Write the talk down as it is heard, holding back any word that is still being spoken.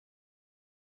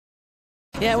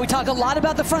Yeah, we talk a lot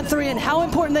about the front three and how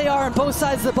important they are on both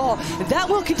sides of the ball. That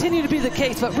will continue to be the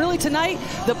case, but really tonight,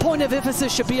 the point of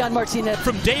emphasis should be on Martinez.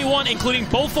 From day one, including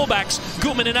both fullbacks,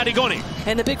 Gutman and Arrigoni.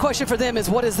 And the big question for them is,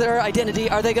 what is their identity?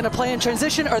 Are they going to play in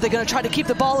transition? Or are they going to try to keep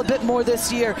the ball a bit more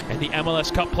this year? And the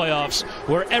MLS Cup playoffs,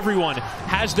 where everyone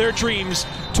has their dreams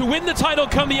to win the title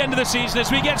come the end of the season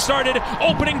as we get started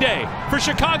opening day for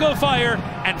Chicago Fire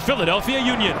and Philadelphia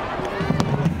Union.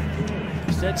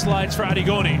 Instead slides for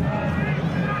Arrigoni.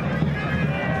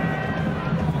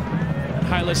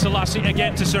 Haile Selassie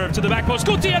again to serve to the back post.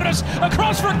 Gutierrez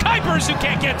across for Kuipers, who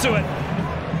can't get to it.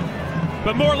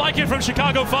 But more like it from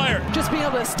Chicago Fire. Just being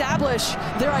able to establish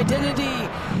their identity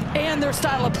and their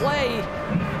style of play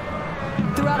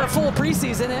throughout a full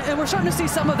preseason. And we're starting to see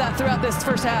some of that throughout this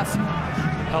first half.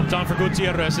 Helped on for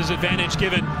Gutierrez, his advantage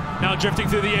given. Now drifting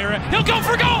through the area. He'll go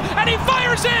for goal, and he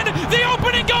fires in the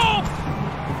opening goal.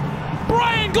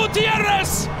 Brian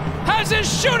Gutierrez has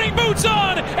his shooting boots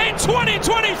on in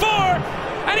 2024,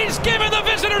 and he's given the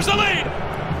visitors the lead.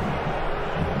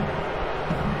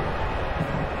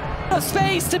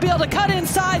 Space to be able to cut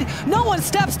inside. No one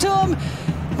steps to him.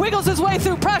 Wiggles his way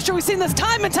through pressure. We've seen this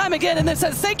time and time again, and then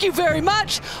says, thank you very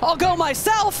much. I'll go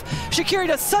myself. Shaqiri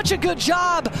does such a good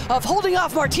job of holding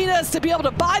off Martinez to be able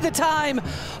to buy the time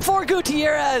for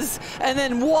Gutierrez. And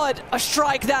then what a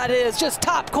strike that is. Just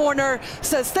top corner.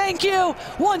 Says thank you.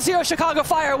 1-0 Chicago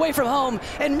Fire away from home,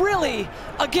 and really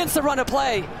against the run of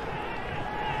play.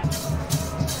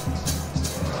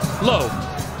 Low.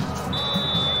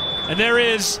 And there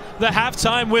is the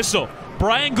halftime whistle.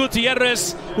 Brian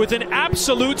Gutierrez with an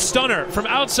absolute stunner from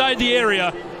outside the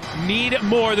area. Need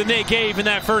more than they gave in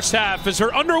that first half as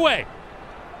they're underway.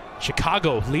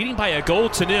 Chicago leading by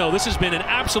 1-0. This has been an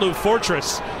absolute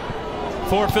fortress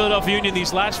for Philadelphia Union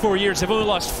these last 4 years. They've only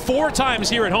lost 4 times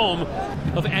here at home.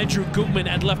 Of Andrew Gutman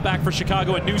at left back for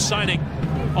Chicago, a new signing,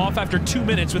 off after 2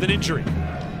 minutes with an injury.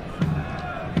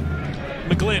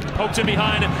 McGlynn poked him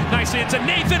behind nicely into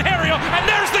Nathan Harriel, and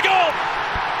there's the goal!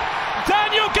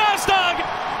 Daniel Gazdag,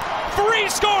 free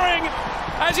scoring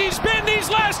as he's been these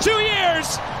last 2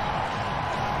 years.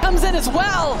 Comes in as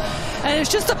well, and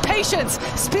it's just the patience,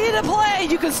 speed of play.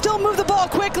 You can still move the ball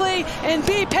quickly and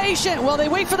be patient. Well, they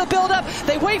wait for the build-up,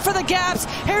 they wait for the gaps.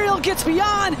 Harriel gets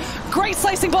beyond, great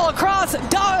slicing ball across.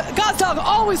 Gazdag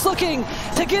always looking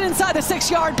to get inside the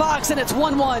 6-yard box, and it's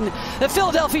 1-1. The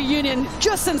Philadelphia Union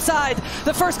just inside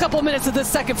the first couple minutes of this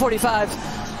second 45.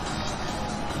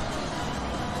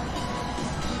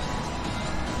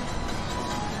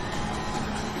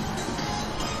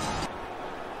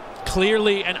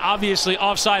 Clearly and obviously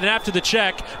offside, and after the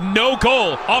check, no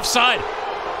goal, offside.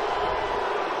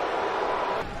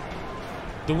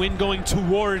 The wind going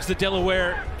towards the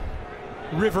Delaware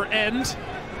River end,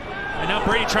 and now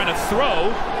Brady trying to throw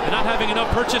and not having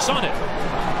enough purchase on it.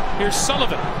 Here's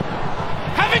Sullivan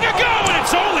having a go, and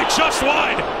it's only just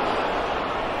wide.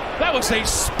 That was a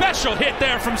special hit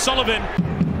there from Sullivan.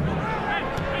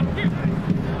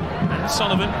 And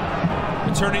Sullivan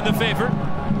returning the favor.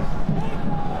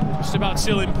 Just about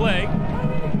still in play.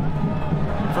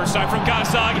 First time from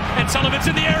Gazdag, and Sullivan's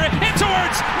in the area, in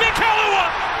towards Mikalua,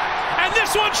 and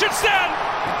this one should stand.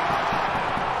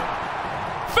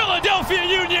 Philadelphia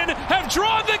Union have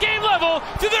drawn the game level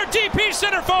to their DP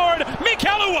center forward,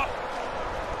 Mikalua.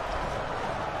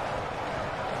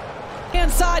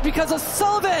 Inside because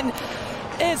Sullivan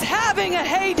is having a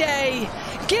heyday,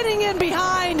 getting in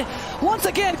behind. Once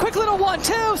again, quick little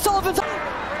 1-2. Sullivan's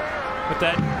with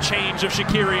that change of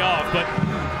Shaqiri off, but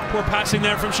poor passing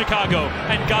there from Chicago,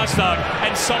 and Gazdag,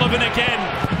 and Sullivan again,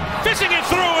 fishing it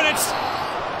through, and it's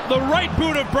the right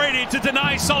boot of Brady to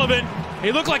deny Sullivan.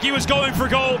 He looked like he was going for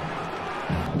goal.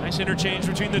 Nice interchange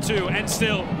between the two, and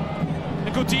still,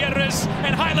 and Gutierrez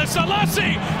and Haile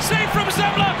Selassie, save from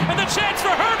Zembla, and the chance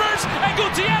for Herbers, and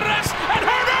Gutierrez, and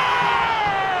Herbers!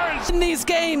 In these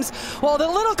games, well, the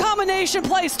little combination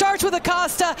play starts with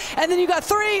Acosta, and then you got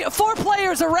 3-4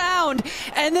 players around,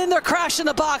 and then they're crashing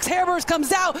the box. Herbers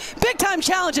comes out, big time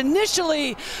challenge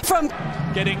initially from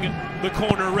getting the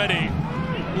corner ready,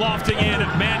 lofting in,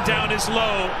 man down is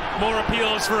low, more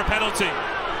appeals for a penalty.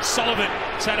 Sullivan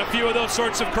has had a few of those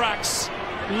sorts of cracks.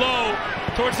 Low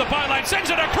towards the byline, sends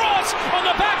it across on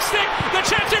the back stick, the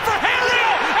chance in for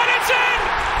Harriel, and it's in!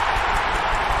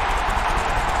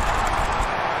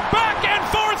 Back and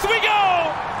forth we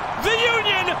go! The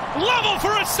Union level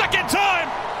for a second time!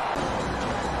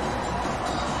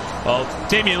 Well,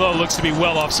 Damian Lowe looks to be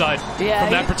well offside from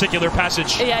that particular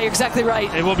passage. Yeah, you're exactly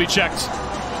right. It will be checked.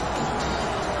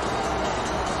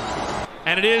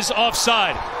 And it is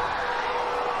offside.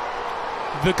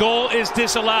 The goal is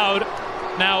disallowed.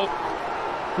 Now,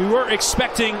 We were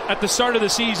expecting at the start of the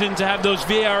season to have those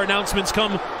VAR announcements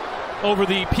come over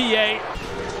the PA.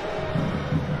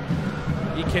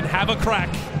 He can have a crack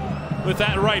with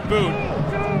that right boot.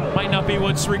 Might not be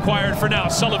what's required for now.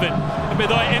 Sullivan,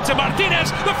 Bedoya into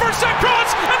Martinez, the first time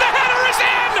cross, and the header is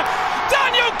in!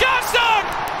 Daniel Gazdag!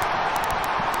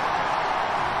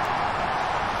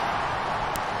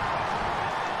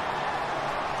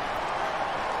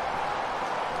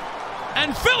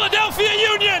 And Philadelphia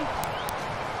Union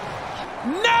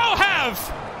now have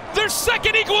their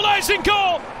second equalizing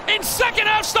goal in second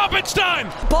half stoppage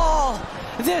time. Ball.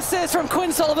 This is from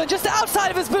Quinn Sullivan, just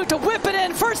outside of his boot to whip it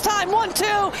in. First time,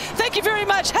 1-2. Thank you very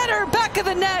much. Header, back of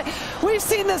the net. We've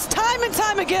seen this time and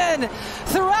time again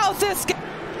throughout this game.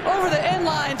 Over the end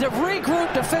line to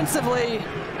regroup defensively.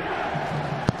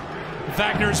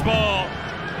 Wagner's ball.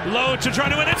 Low to try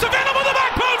to win. It's available to the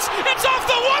back post. It's off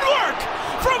the woodwork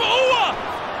from Uhre,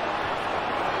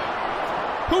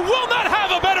 who will not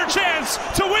have a better chance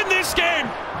to win this game.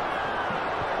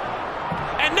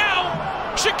 And now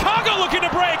Chicago looking to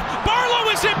break. Barlow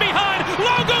is in behind.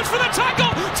 Lowe goes for the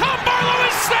tackle. Tom Barlow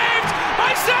is saved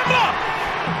by Zembla.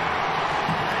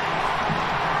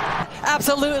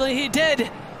 Absolutely, he did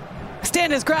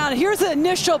stand his ground. Here's the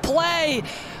initial play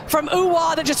from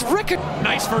Uhre that just ricocheted.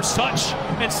 Nice first touch.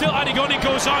 And still Adigoni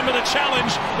goes on with a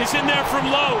challenge. Is in there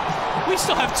from Lowe. We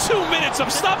still have 2 minutes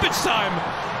of stoppage time.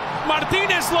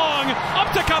 Martinez long.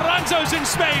 Up to Carranzo's in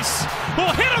space.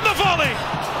 Will hit on the volley.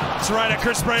 It's right at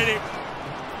Chris Brady.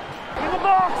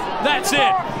 That's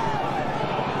it.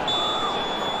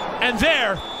 And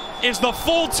there is the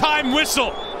full-time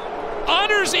whistle.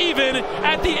 Honors even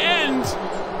at the end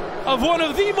of one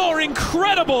of the more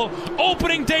incredible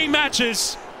opening day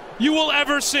matches you will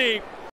ever see.